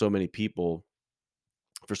that for so many people,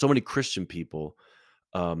 for so many Christian people,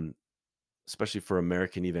 um, especially for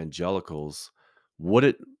American evangelicals, what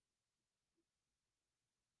it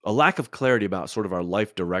a lack of clarity about sort of our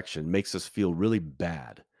life direction makes us feel really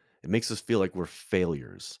bad. It makes us feel like we're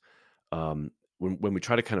failures. Um, when we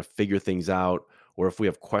try to kind of figure things out, or if we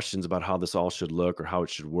have questions about how this all should look or how it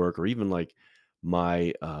should work, or even like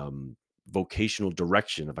my vocational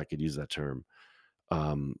direction, if I could use that term,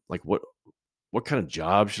 like what kind of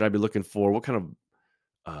job should I be looking for? What kind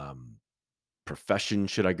of profession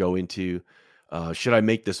should I go into? Should I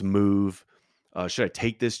make this move? Should I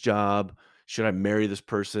take this job? Should I marry this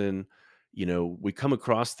person? We come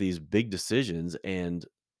across these big decisions, and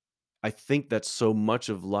I think that so much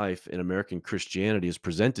of life in American Christianity is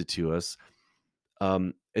presented to us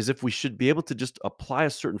as if we should be able to just apply a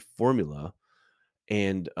certain formula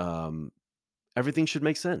and everything should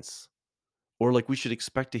make sense. Or like we should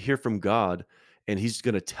expect to hear from God and he's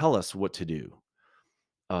going to tell us what to do.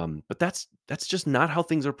 But that's just not how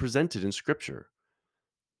things are presented in scripture.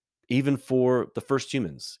 Even for the first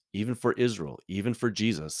humans, even for Israel, even for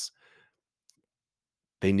Jesus,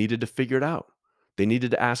 they needed to figure it out. They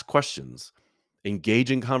needed to ask questions,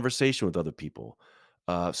 engage in conversation with other people,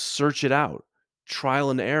 search it out,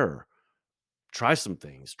 trial and error, try some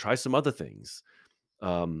things, try some other things.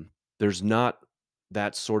 There's not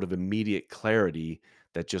that sort of immediate clarity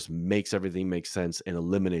that just makes everything make sense and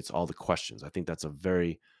eliminates all the questions. I think that's a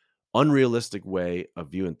very unrealistic way of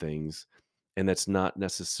viewing things, and that's not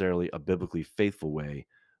necessarily a biblically faithful way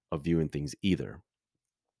of viewing things either.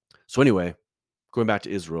 So, anyway, going back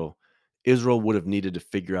to Israel, Israel would have needed to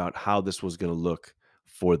figure out how this was going to look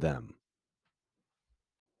for them.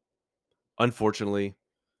 Unfortunately,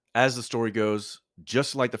 as the story goes,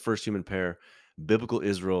 just like the first human pair, biblical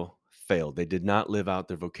Israel failed. They did not live out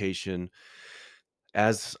their vocation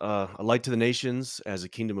as a light to the nations, as a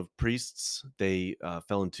kingdom of priests. They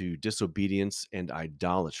fell into disobedience and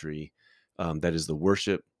idolatry. That is the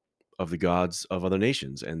worship of the gods of other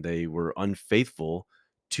nations, and they were unfaithful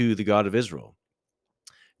to the God of Israel.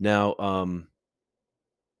 Now,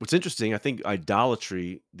 what's interesting, I think the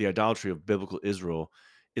idolatry of biblical Israel,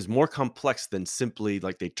 is more complex than simply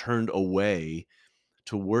like they turned away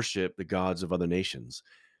to worship the gods of other nations.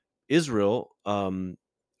 Israel,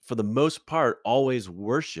 for the most part, always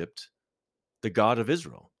worshiped the God of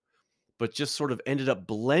Israel, but just sort of ended up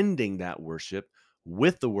blending that worship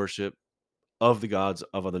with the worship of the gods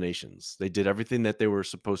of other nations. They did everything that they were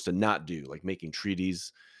supposed to not do, like making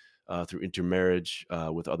treaties through intermarriage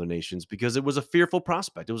with other nations, because it was a fearful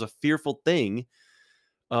prospect. It was a fearful thing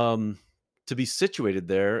um, to be situated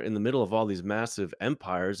there in the middle of all these massive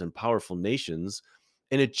empires and powerful nations.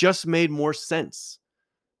 And it just made more sense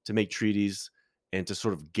to make treaties and to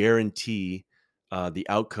sort of guarantee the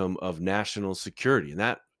outcome of national security.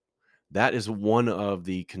 And that is one of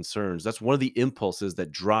the concerns. That's one of the impulses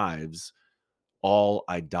that drives all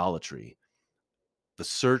idolatry, the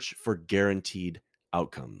search for guaranteed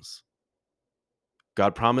outcomes.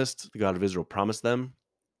 The God of Israel promised them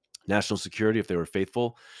national security if they were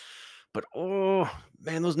faithful. But oh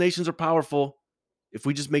man, those nations are powerful. If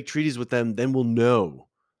we just make treaties with them, then we'll know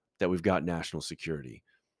that we've got national security.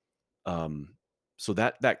 Um, so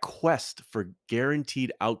that quest for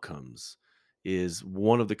guaranteed outcomes is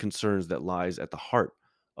one of the concerns that lies at the heart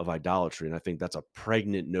of idolatry, and I think that's a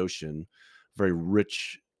pregnant notion, very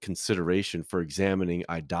rich consideration for examining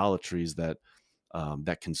idolatries that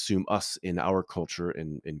consume us in our culture,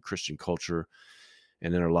 in Christian culture,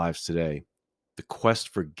 and in our lives today. The quest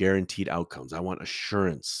for guaranteed outcomes. I want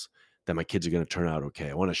assurance that my kids are going to turn out okay.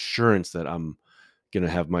 I want assurance that I'm going to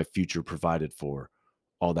have my future provided for,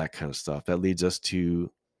 all that kind of stuff. That leads us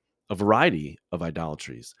to a variety of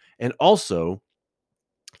idolatries. And also,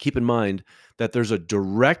 keep in mind that there's a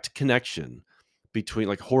direct connection between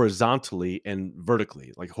like horizontally and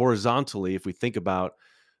vertically. Like horizontally, if we think about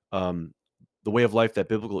um, the way of life that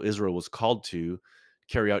biblical Israel was called to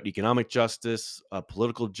carry out economic justice,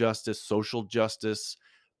 political justice, social justice,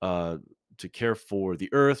 uh, to care for the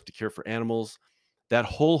earth, to care for animals. That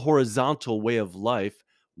whole horizontal way of life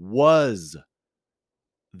was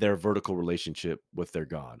their vertical relationship with their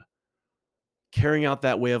God. Carrying out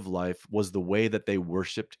that way of life was the way that they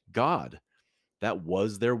worshiped God. That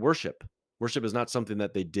was their worship. Worship is not something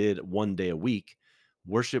that they did one day a week.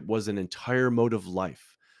 Worship was an entire mode of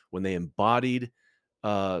life. When they embodied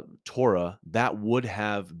Torah, that would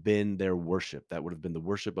have been their worship. That would have been the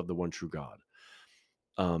worship of the one true God.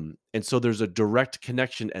 And so there's a direct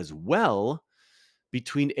connection as well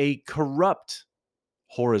between a corrupt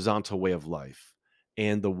horizontal way of life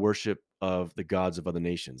and the worship of the gods of other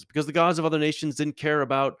nations, because the gods of other nations didn't care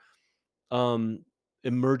about um,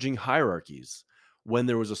 emerging hierarchies. When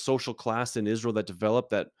there was a social class in Israel that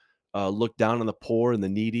developed that looked down on the poor and the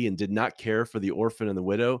needy and did not care for the orphan and the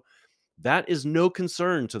widow, that is no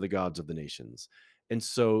concern to the gods of the nations. And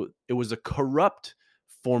so it was a corrupt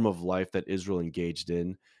form of life that Israel engaged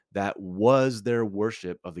in that was their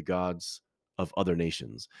worship of the gods of other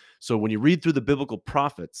nations. So when you read through the biblical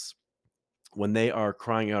prophets, when they are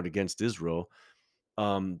crying out against Israel,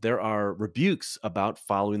 there are rebukes about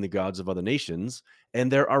following the gods of other nations,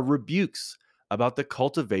 and there are rebukes about the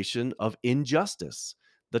cultivation of injustice,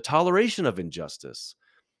 the toleration of injustice.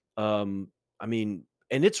 Um, I mean,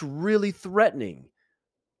 and it's really threatening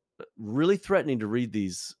to read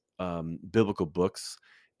these biblical books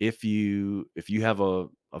if you have a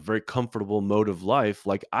very comfortable mode of life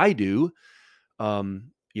like I do.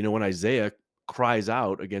 When Isaiah cries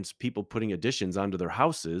out against people putting additions onto their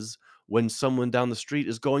houses when someone down the street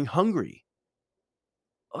is going hungry.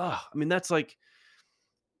 Ugh, I mean, that's like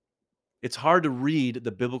it's hard to read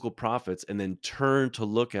the biblical prophets and then turn to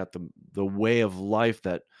look at the way of life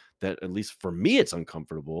that at least for me it's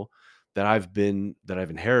uncomfortable that I've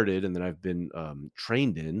inherited and that I've been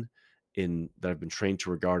trained in that I've been trained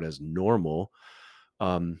to regard as normal,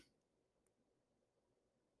 um,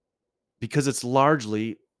 because it's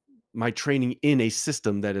largely my training in a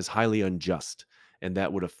system that is highly unjust and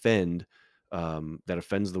that would offend that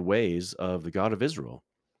offends the ways of the God of Israel.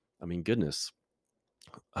 I mean, goodness,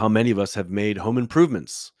 how many of us have made home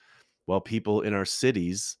improvements while people in our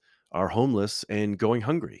cities are homeless and going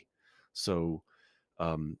hungry? So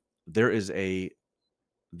um, there is a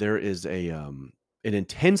there is an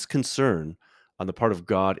intense concern on the part of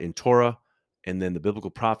God in Torah and then the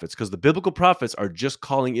biblical prophets, because the biblical prophets are just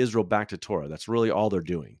calling Israel back to Torah. That's really all they're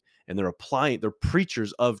doing, and they're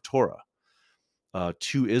preachers of Torah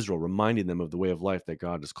to Israel, reminding them of the way of life that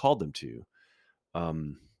God has called them to.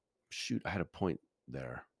 Um, Shoot, I had a point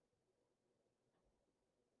there.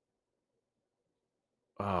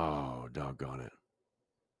 Oh, doggone it!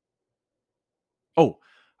 Oh,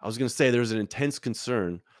 I was going to say there's an intense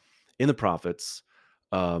concern in the prophets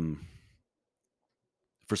um,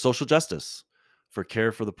 for social justice, for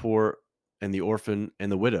care for the poor and the orphan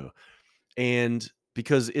and the widow. And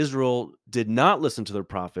because Israel did not listen to their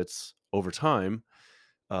prophets over time,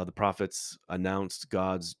 the prophets announced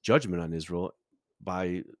God's judgment on Israel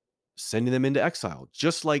by sending them into exile,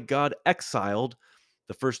 just like God exiled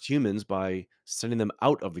the first humans by sending them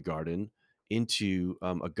out of the garden into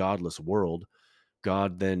a godless world.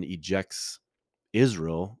 God then ejects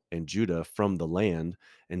Israel and Judah from the land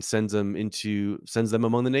and sends them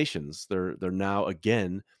among the nations. They're now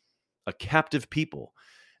again a captive people.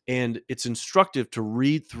 And it's instructive to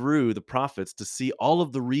read through the prophets to see all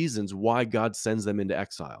of the reasons why God sends them into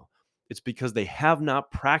exile. It's because they have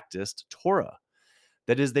not practiced Torah.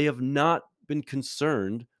 That is, they have not been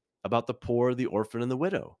concerned about the poor, the orphan, and the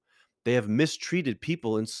widow. They have mistreated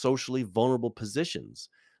people in socially vulnerable positions.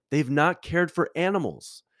 They've not cared for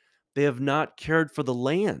animals. They have not cared for the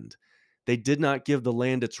land. They did not give the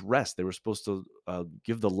land its rest. They were supposed to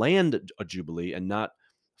give the land a jubilee and not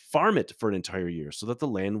farm it for an entire year so that the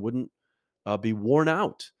land wouldn't be worn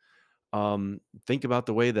out. Think about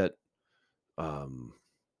the way that um,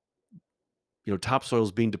 topsoil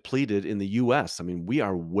is being depleted in the U.S. I mean, we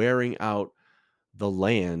are wearing out the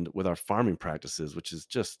land with our farming practices, which is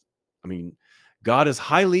just, I mean, God is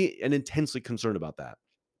highly and intensely concerned about that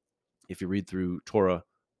if you read through Torah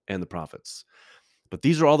and the prophets. But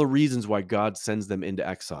these are all the reasons why God sends them into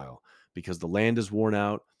exile, because the land is worn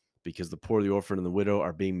out, because the poor, the orphan, and the widow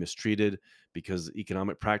are being mistreated, because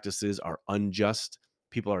economic practices are unjust.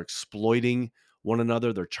 People are exploiting one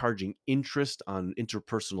another. They're charging interest on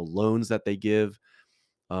interpersonal loans that they give.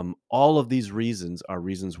 All of these reasons are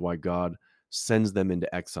reasons why God sends them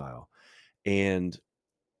into exile. And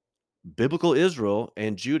biblical Israel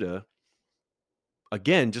and Judah,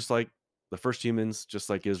 again, just like the first humans, just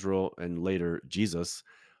like Israel and later Jesus,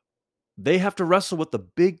 they have to wrestle with the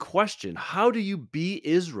big question: how do you be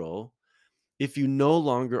Israel if you no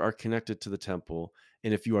longer are connected to the temple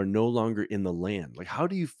and if you are no longer in the land? Like, how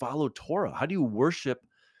do you follow Torah? How do you worship,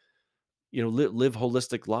 live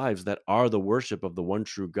holistic lives that are the worship of the one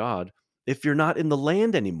true God if you're not in the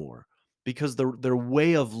land anymore? Because their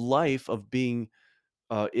way of life of being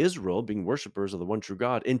Israel, being worshipers of the one true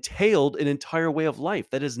God, entailed an entire way of life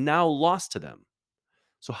that is now lost to them.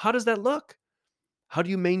 So, how does that look? How do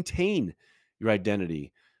you maintain your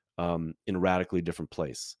identity in a radically different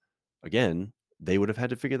place? Again, they would have had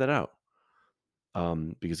to figure that out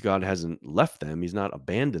because God hasn't left them. He's not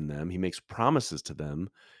abandoned them. He makes promises to them,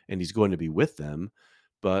 and He's going to be with them.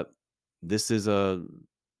 But this is a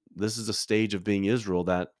this is a stage of being Israel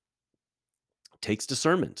that takes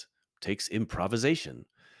discernment, takes improvisation,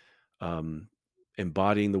 um,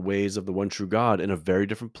 embodying the ways of the one true God in a very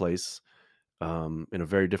different place, in a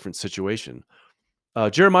very different situation.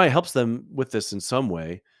 Jeremiah helps them with this in some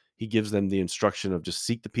way. He gives them the instruction of just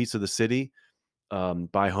seek the peace of the city,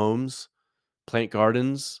 buy homes, plant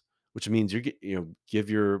gardens, which means give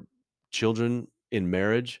your children in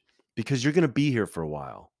marriage because you're going to be here for a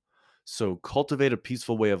while. So cultivate a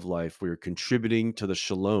peaceful way of life where you're contributing to the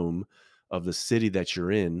shalom of the city that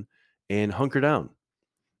you're in, and hunker down.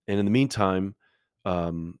 And in the meantime,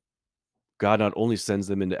 um, God not only sends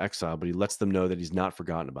them into exile, but He lets them know that He's not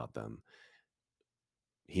forgotten about them.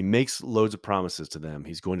 He makes loads of promises to them.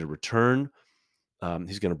 He's going to return.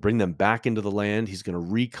 He's going to bring them back into the land. He's going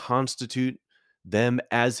to reconstitute them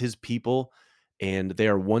as his people. and they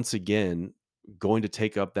are once again going to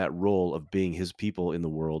take up that role of being his people in the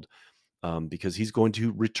world, because he's going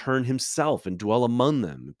to return himself and dwell among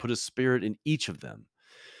them and put a spirit in each of them.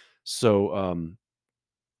 So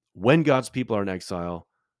when God's people are in exile,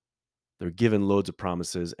 they're given loads of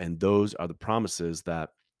promises, and those are the promises that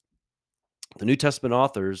the New Testament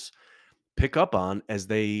authors pick up on as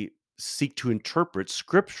they seek to interpret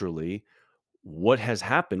scripturally what has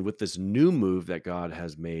happened with this new move that God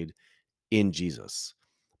has made in Jesus.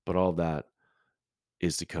 But all that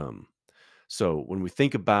is to come. So when we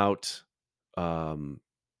think about um,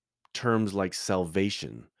 terms like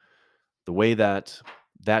salvation, the way that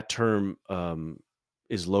that term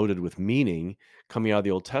is loaded with meaning coming out of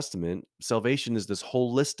the Old Testament, salvation is this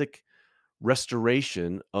holistic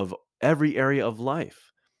restoration of every area of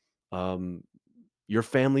life. Um, your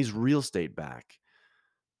family's real estate back,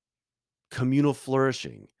 communal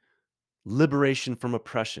flourishing, liberation from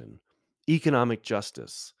oppression, economic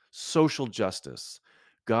justice, social justice,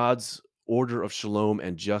 God's order of shalom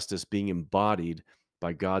and justice being embodied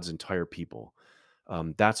by God's entire people.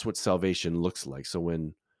 That's what salvation looks like. So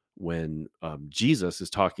when Jesus is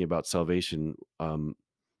talking about salvation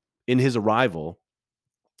in his arrival,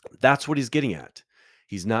 that's what he's getting at.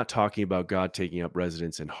 He's not talking about God taking up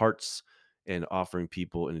residence in hearts and offering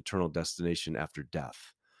people an eternal destination after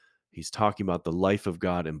death. He's talking about the life of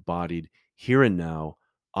God embodied here and now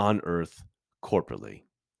on earth corporately.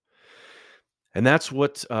 And that's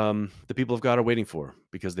what the people of God are waiting for,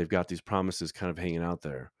 because they've got these promises kind of hanging out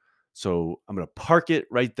there. So I'm going to park it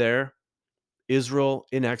right there. Israel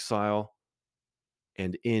in exile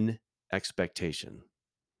and in expectation.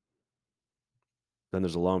 Then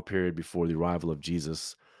there's a long period before the arrival of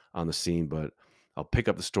Jesus on the scene, but I'll pick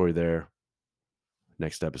up the story there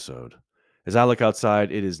next episode. As I look outside,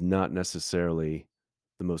 it is not necessarily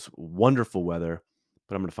the most wonderful weather,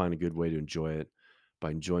 but I'm going to find a good way to enjoy it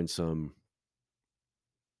by enjoying some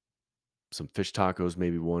fish tacos,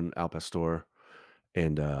 maybe one al pastor,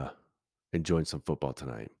 and enjoying some football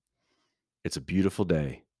tonight. It's a beautiful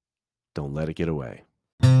day. Don't let it get away.